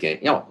every game,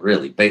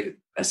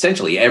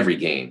 essentially every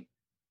game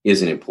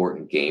is an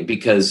important game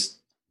because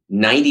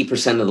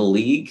 90% of the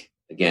league,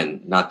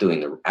 again, not doing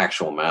the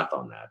actual math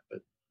on that,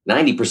 but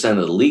 90%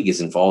 of the league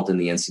is involved in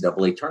the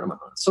NCAA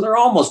tournament run. So there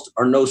almost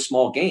are no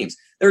small games.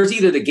 There's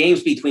either the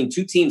games between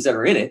two teams that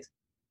are in it,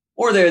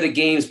 or they're the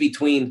games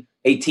between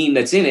a team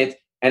that's in it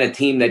and a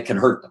team that can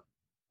hurt them.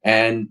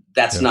 And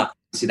that's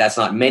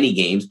not many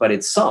games, but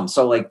it's some.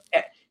 So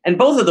and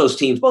both of those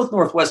teams, both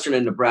Northwestern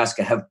and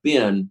Nebraska, have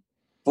been,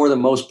 for the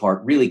most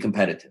part, really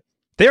competitive.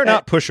 They are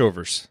not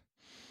pushovers.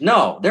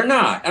 No, they're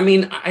not. I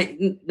mean,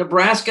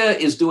 Nebraska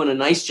is doing a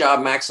nice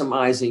job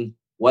maximizing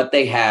what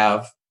they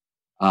have.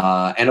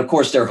 And of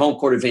course, their home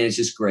court advantage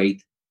is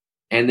great.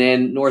 And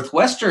then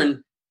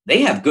Northwestern,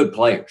 they have good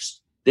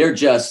players. They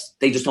just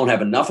don't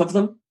have enough of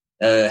them,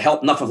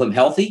 enough of them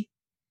healthy,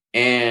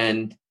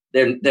 and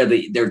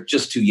they're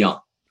just too young.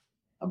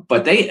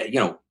 But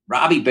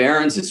Robbie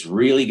Behrens is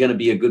really going to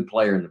be a good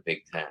player in the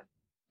Big Ten.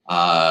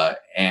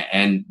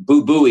 And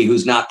Boo Buie,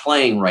 who's not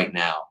playing right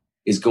now,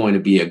 is going to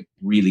be a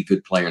really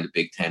good player in the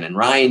Big Ten. And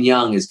Ryan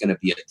Young is going to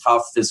be a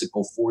tough,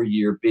 physical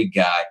 4-year big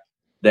guy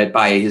that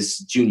by his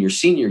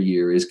senior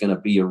year is going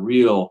to be a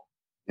real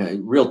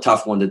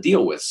tough one to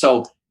deal with.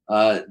 So,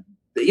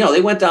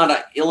 they went down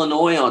to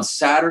Illinois on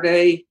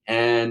Saturday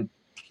and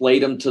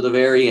played them to the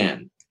very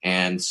end.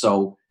 And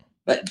so,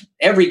 but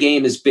every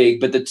game is big,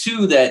 but the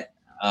two that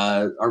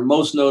are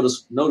most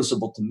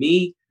noticeable to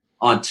me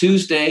on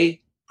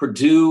Tuesday,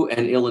 Purdue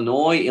and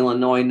Illinois.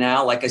 Illinois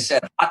now, like I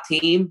said, hot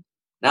team.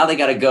 Now they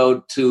got to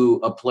go to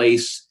a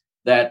place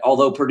that,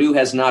 although Purdue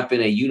has not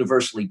been a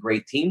universally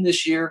great team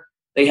this year,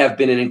 they have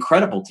been an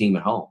incredible team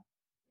at home.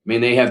 I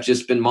mean, they have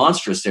just been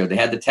monstrous there. They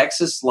had the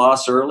Texas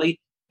loss early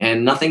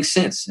and nothing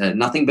since,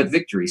 nothing but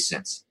victory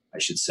since, I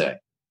should say.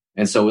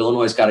 And so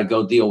Illinois has got to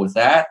go deal with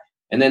that.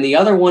 And then the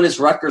other one is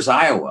Rutgers,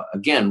 Iowa.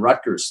 Again,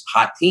 Rutgers,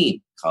 hot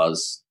team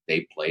because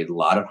they played a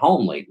lot at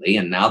home lately.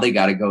 And now they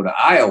got to go to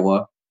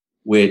Iowa,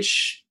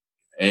 which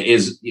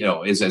is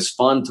as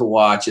fun to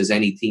watch as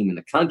any team in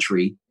the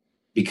country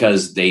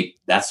because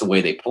that's the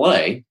way they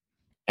play.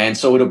 And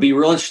so it'll be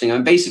real interesting. I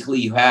mean, basically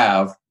you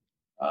have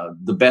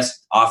the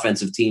best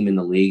offensive team in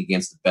the league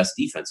against the best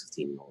defensive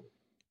team in the league.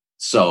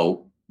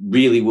 So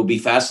really will be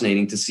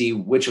fascinating to see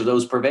which of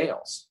those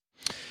prevails.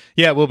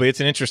 Yeah, it will be. It's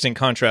an interesting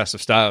contrast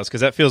of styles because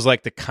that feels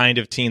like the kind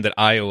of team that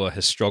Iowa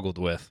has struggled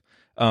with.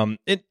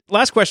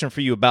 Last question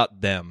for you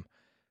about them,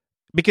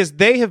 because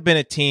they have been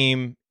a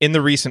team in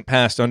the recent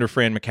past under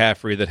Fran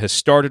McCaffrey that has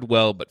started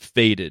well but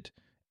faded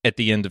at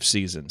the end of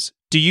seasons.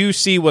 Do you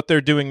see what they're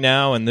doing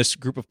now and this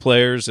group of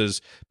players as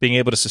being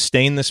able to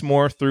sustain this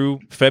more through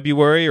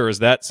February, or is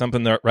that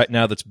something that right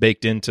now that's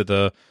baked into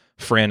the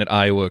Fran at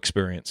Iowa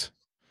experience?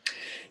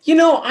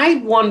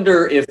 I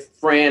wonder if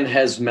Fran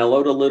has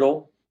mellowed a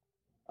little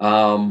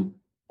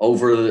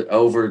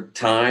over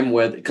time,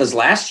 because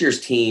last year's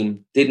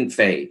team didn't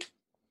fade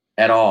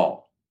at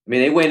all. I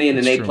mean, they went in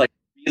and they played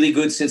a really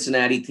good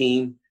Cincinnati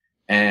team,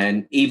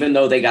 and even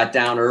though they got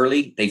down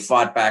early, they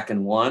fought back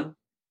and won.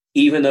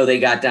 Even though they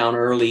got down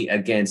early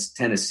against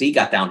Tennessee,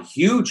 got down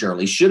huge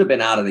early, should have been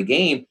out of the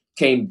game,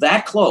 came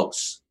that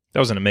close. That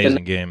was an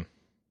amazing game.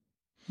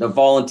 The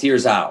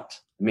Volunteers out.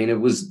 I mean, it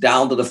was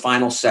down to the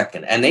final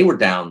second, and they were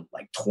down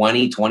like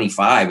 20,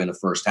 25 in the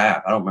first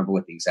half. I don't remember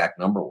what the exact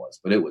number was,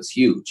 but it was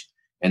huge,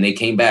 and they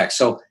came back.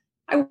 So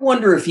I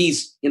wonder if he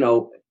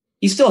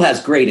still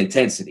has great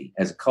intensity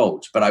as a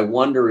coach, but I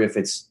wonder if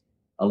it's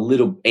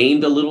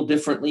aimed a little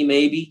differently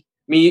maybe.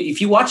 I mean,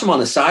 if you watch him on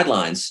the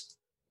sidelines,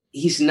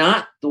 he's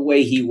not the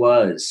way he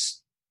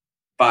was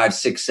 5,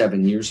 6,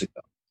 7 years ago.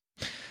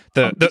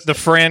 The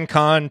Fran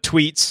Con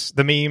tweets,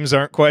 the memes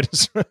aren't quite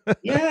as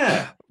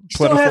yeah. He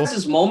still has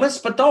his moments,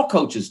 but all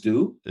coaches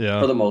do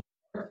for the most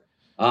part.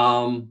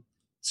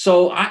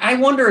 So I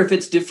wonder if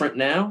it's different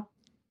now.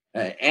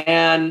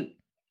 And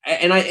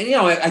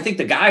I think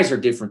the guys are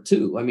different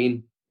too. I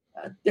mean,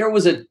 there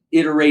was an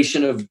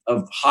iteration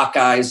of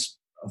Hawkeyes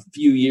a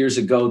few years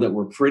ago that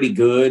were pretty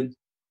good.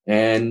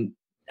 And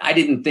I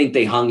didn't think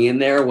they hung in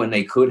there when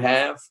they could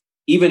have,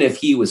 even if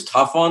he was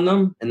tough on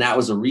them. And that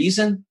was a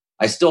reason.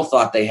 I still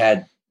thought they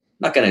had,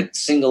 not going to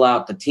single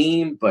out the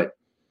team, but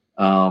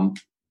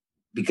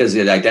because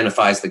it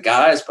identifies the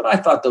guys, but I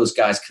thought those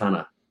guys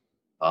kind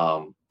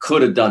of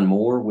could have done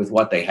more with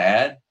what they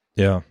had.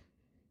 Yeah.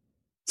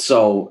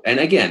 So, and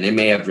again, they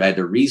may have had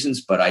their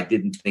reasons, but I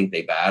didn't think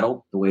they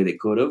battled the way they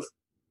could have.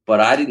 But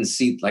I didn't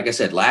see, like I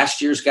said,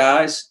 last year's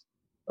guys,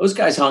 those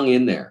guys hung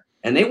in there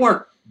and they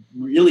weren't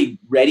really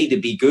ready to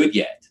be good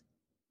yet.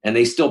 And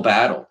they still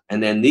battled.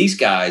 And then these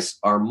guys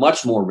are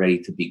much more ready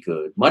to be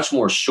good, much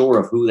more sure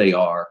of who they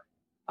are.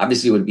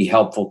 Obviously, it would be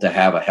helpful to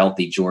have a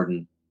healthy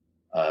Jordan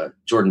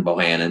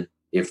Bohannon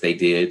if they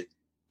did,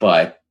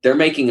 but they're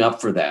making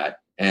up for that.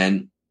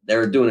 And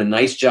they're doing a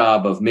nice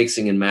job of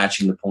mixing and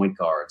matching the point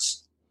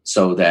guards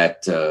so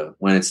that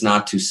when it's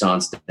not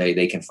Toussaint's day,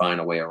 they can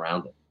find a way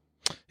around it.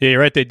 Yeah, you're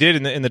right. They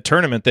did in the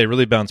tournament. They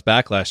really bounced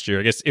back last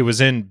year. I guess it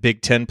was in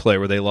Big Ten play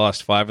where they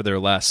lost 5 of their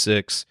last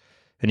 6.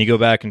 And you go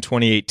back in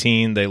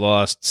 2018, they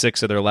lost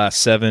 6 of their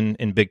last 7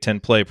 in Big Ten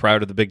play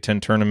prior to the Big Ten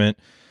tournament.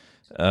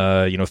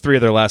 3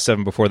 of their last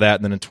 7 before that.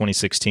 And then in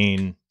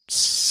 2016,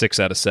 6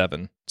 out of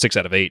 7, 6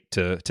 out of 8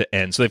 to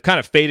end. So they've kind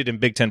of faded in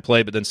Big Ten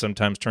play, but then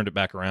sometimes turned it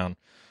back around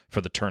for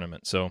the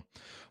tournament. So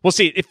we'll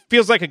see. It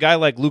feels like a guy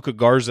like Luka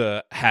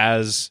Garza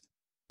has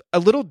a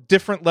little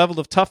different level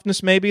of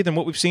toughness maybe than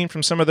what we've seen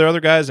from some of their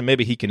other guys, and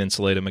maybe he can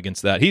insulate him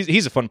against that.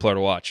 He's a fun player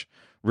to watch.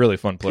 Really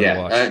fun player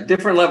to watch.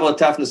 Different level of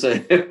toughness.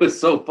 It was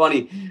so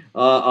funny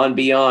on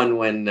Beyond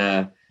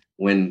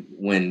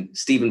when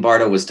Stephen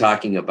Bardo was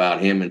talking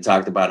about him and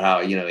talked about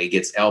how, he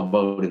gets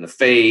elbowed in the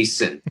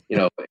face and,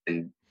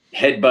 and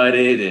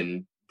headbutted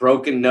and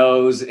broken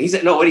nose. And he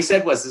said, no, what he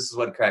said was, this is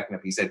what cracked me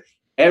up. He said,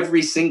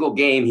 every single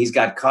game he's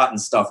got cotton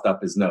stuffed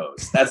up his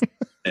nose. That's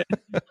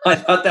I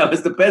thought that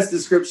was the best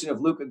description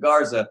of Luka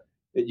Garza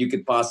that you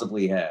could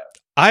possibly have.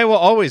 Iowa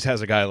always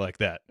has a guy like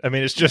that. I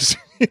mean, it's just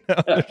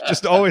there's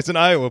just always an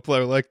Iowa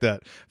player like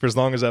that for as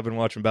long as I've been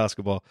watching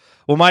basketball.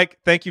 Well, Mike,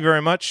 thank you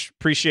very much.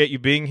 Appreciate you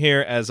being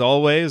here as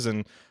always,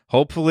 and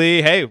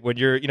hopefully, hey, when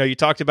you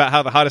talked about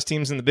how the hottest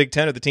teams in the Big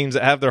Ten are the teams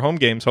that have their home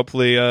games.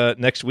 Hopefully,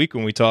 next week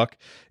when we talk,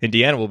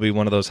 Indiana will be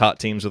one of those hot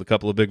teams with a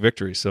couple of big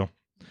victories. So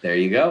there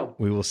you go.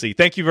 We will see.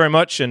 Thank you very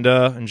much, and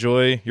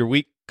enjoy your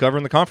week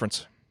covering the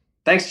conference.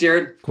 Thanks,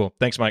 Jared. Cool.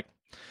 Thanks, Mike.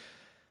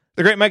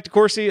 The great Mike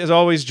DeCourcy, as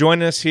always,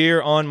 joining us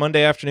here on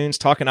Monday afternoons,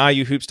 talking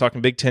IU hoops, talking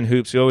Big Ten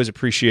hoops. We always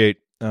appreciate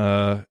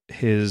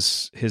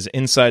his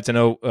insights. I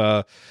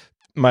know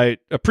my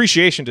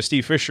appreciation to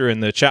Steve Fisher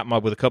in the chat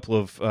mob with a couple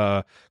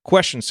of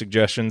question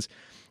suggestions.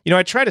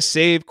 I try to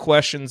save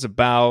questions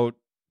about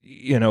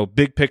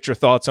big picture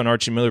thoughts on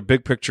Archie Miller,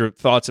 big picture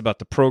thoughts about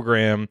the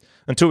program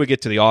until we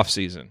get to the off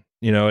season.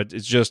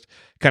 It's just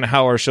kind of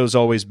how our show's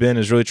always been,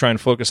 is really trying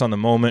to focus on the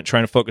moment,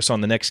 trying to focus on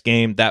the next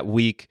game that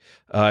week.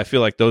 I feel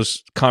like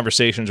those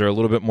conversations are a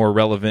little bit more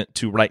relevant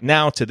to right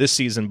now, to this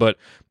season, but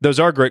those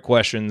are great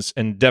questions,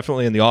 and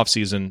definitely in the off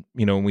season,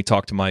 when we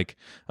talk to Mike,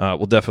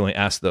 we'll definitely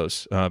ask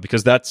those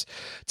because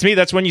to me,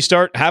 that's when you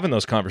start having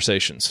those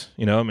conversations.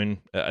 I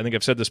think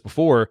I've said this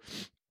before,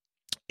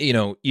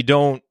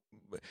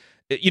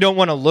 you don't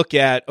want to look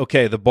at,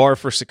 okay, the bar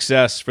for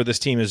success for this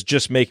team is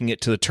just making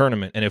it to the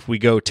tournament, and if we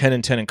go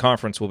 10-10 in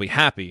conference, we'll be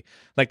happy.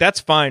 Like, that's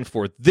fine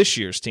for this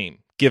year's team,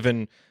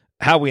 given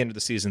how we ended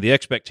the season, the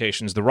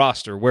expectations, the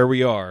roster, where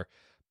we are.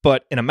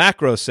 But in a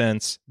macro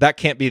sense, that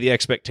can't be the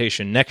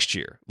expectation next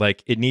year.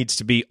 Like, it needs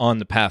to be on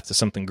the path to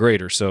something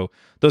greater. So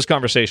those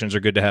conversations are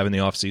good to have in the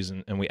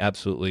offseason, and we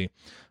absolutely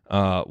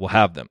will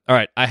have them. All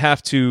right, I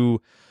have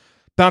to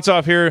bounce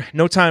off here.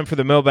 No time for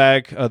the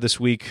mailbag this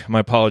week. My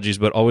apologies,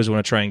 but always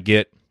want to try and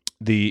get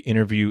the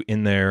interview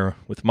in there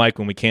with Mike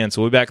when we can.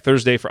 So we'll be back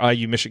Thursday for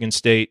IU Michigan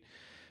State.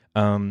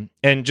 And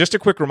just a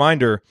quick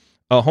reminder,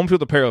 Home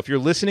Field Apparel, if you're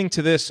listening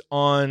to this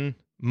on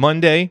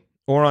Monday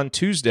or on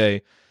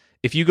Tuesday,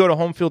 if you go to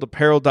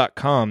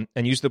homefieldapparel.com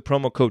and use the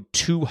promo code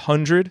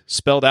 200,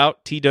 spelled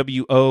out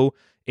TWOHUNDRED,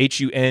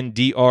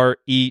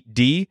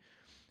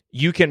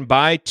 you can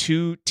buy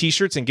 2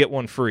 T-shirts and get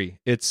one free.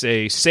 It's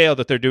a sale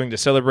that they're doing to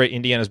celebrate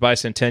Indiana's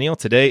bicentennial.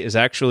 Today is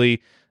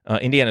actually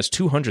Indiana's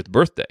 200th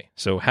birthday.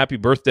 So happy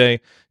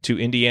birthday to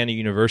Indiana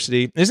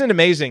University. Isn't it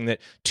amazing that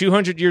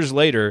 200 years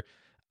later,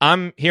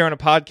 I'm here on a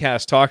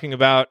podcast talking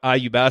about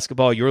IU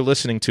basketball, you're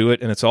listening to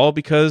it, and it's all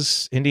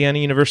because Indiana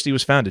University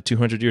was founded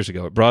 200 years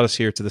ago. It brought us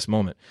here to this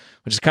moment,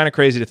 which is kind of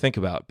crazy to think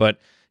about. But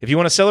if you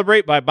want to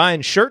celebrate by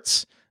buying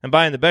shirts and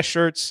buying the best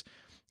shirts,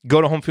 go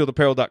to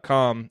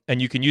homefieldapparel.com,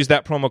 and you can use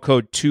that promo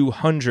code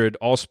 200,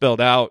 all spelled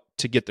out,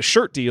 to get the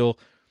shirt deal.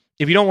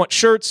 If you don't want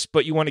shirts,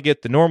 but you want to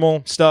get the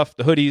normal stuff,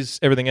 the hoodies,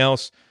 everything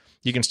else,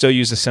 you can still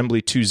use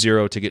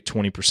Assembly20 to get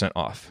 20%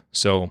 off.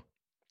 So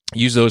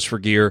use those for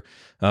gear.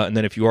 And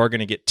then if you are going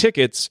to get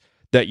tickets,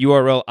 that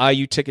URL,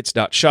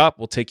 iutickets.shop,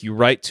 will take you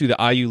right to the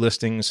IU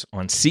listings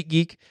on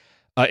SeatGeek.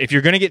 If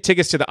you're going to get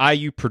tickets to the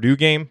IU Purdue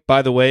game,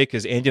 by the way,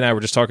 because Andy and I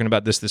were just talking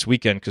about this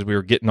weekend because we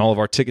were getting all of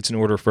our tickets in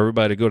order for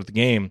everybody to go to the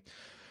game,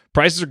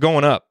 prices are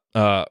going up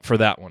for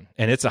that one,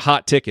 and it's a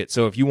hot ticket.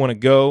 So if you want to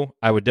go,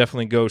 I would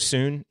definitely go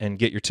soon and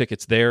get your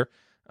tickets there.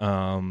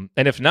 And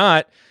if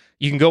not,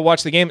 you can go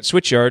watch the game at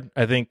Switchyard.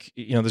 I think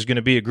there's going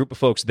to be a group of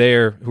folks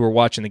there who are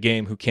watching the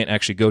game who can't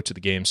actually go to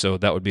the game, so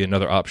that would be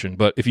another option.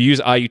 But if you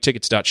use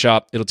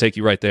iutickets.shop, it'll take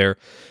you right there,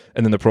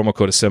 and then the promo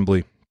code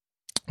Assembly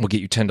will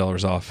get you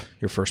 $10 off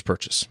your first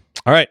purchase.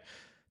 All right.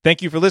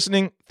 Thank you for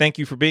listening. Thank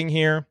you for being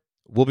here.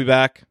 We'll be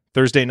back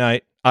Thursday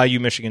night, IU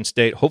Michigan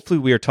State. Hopefully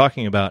we are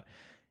talking about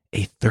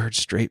a 3rd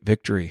straight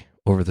victory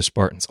over the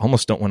Spartans.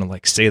 Almost don't want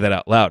to say that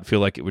out loud.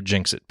 Feel like it would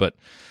jinx it. But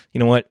you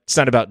know what? It's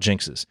not about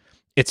jinxes.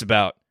 It's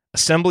about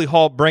Assembly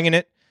Hall bringing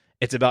it.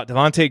 It's about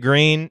Devontae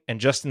Green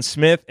and Justin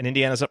Smith and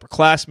Indiana's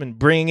upperclassmen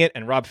bringing it,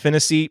 and Rob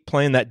Finney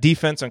playing that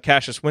defense on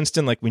Cassius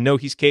Winston like we know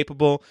he's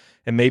capable,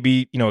 and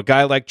maybe a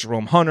guy like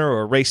Jerome Hunter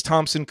or Race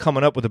Thompson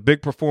coming up with a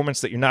big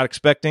performance that you're not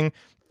expecting.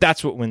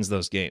 That's what wins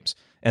those games,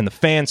 and the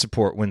fan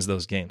support wins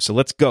those games. So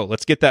let's go.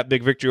 Let's get that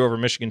big victory over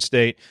Michigan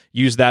State.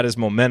 Use that as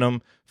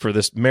momentum for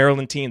this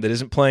Maryland team that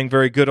isn't playing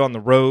very good on the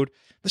road.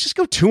 Let's just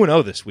go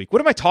 2-0 this week.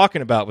 What am I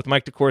talking about with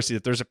Mike DeCourcy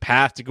that there's a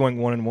path to going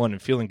 1-1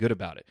 and feeling good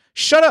about it?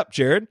 Shut up,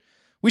 Jared.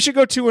 We should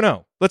go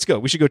 2-0. Let's go.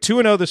 We should go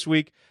 2-0 this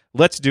week.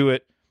 Let's do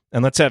it.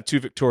 And let's have 2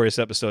 victorious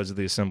episodes of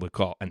the Assembly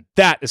Call. And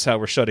that is how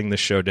we're shutting this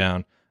show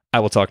down. I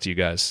will talk to you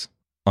guys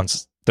on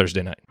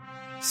Thursday night.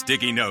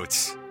 Sticky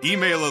notes,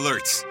 email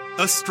alerts,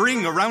 a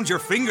string around your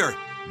finger.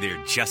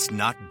 They're just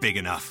not big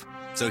enough.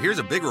 So here's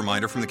a big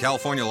reminder from the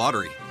California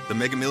Lottery. The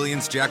Mega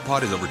Millions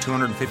jackpot is over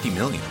 $250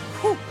 million.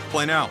 Whew.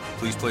 Play now.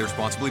 Please play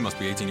responsibly. Must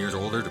be 18 years or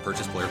older to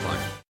purchase player plan.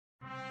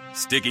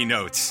 Sticky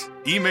notes,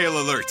 email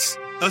alerts,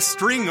 a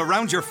string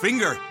around your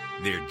finger.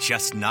 They're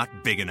just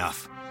not big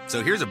enough.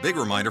 So here's a big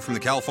reminder from the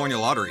California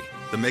Lottery.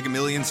 The Mega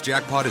Millions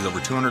jackpot is over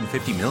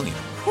 $250 million.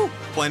 Whew.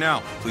 Play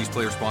now. Please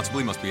play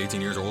responsibly. Must be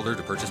 18 years or older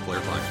to purchase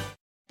player plan.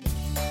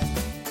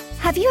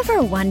 Have you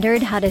ever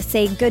wondered how to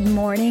say good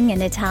morning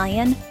in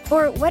Italian?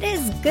 Or what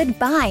is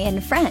goodbye in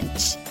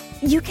French?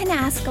 You can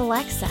ask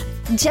Alexa.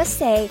 Just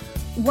say,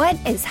 what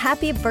is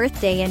happy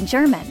birthday in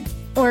German?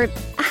 Or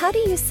how do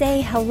you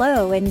say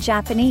hello in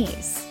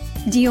Japanese?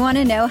 Do you want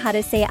to know how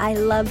to say I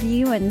love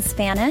you in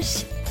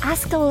Spanish?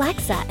 Ask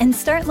Alexa and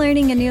start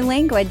learning a new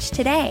language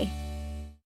today.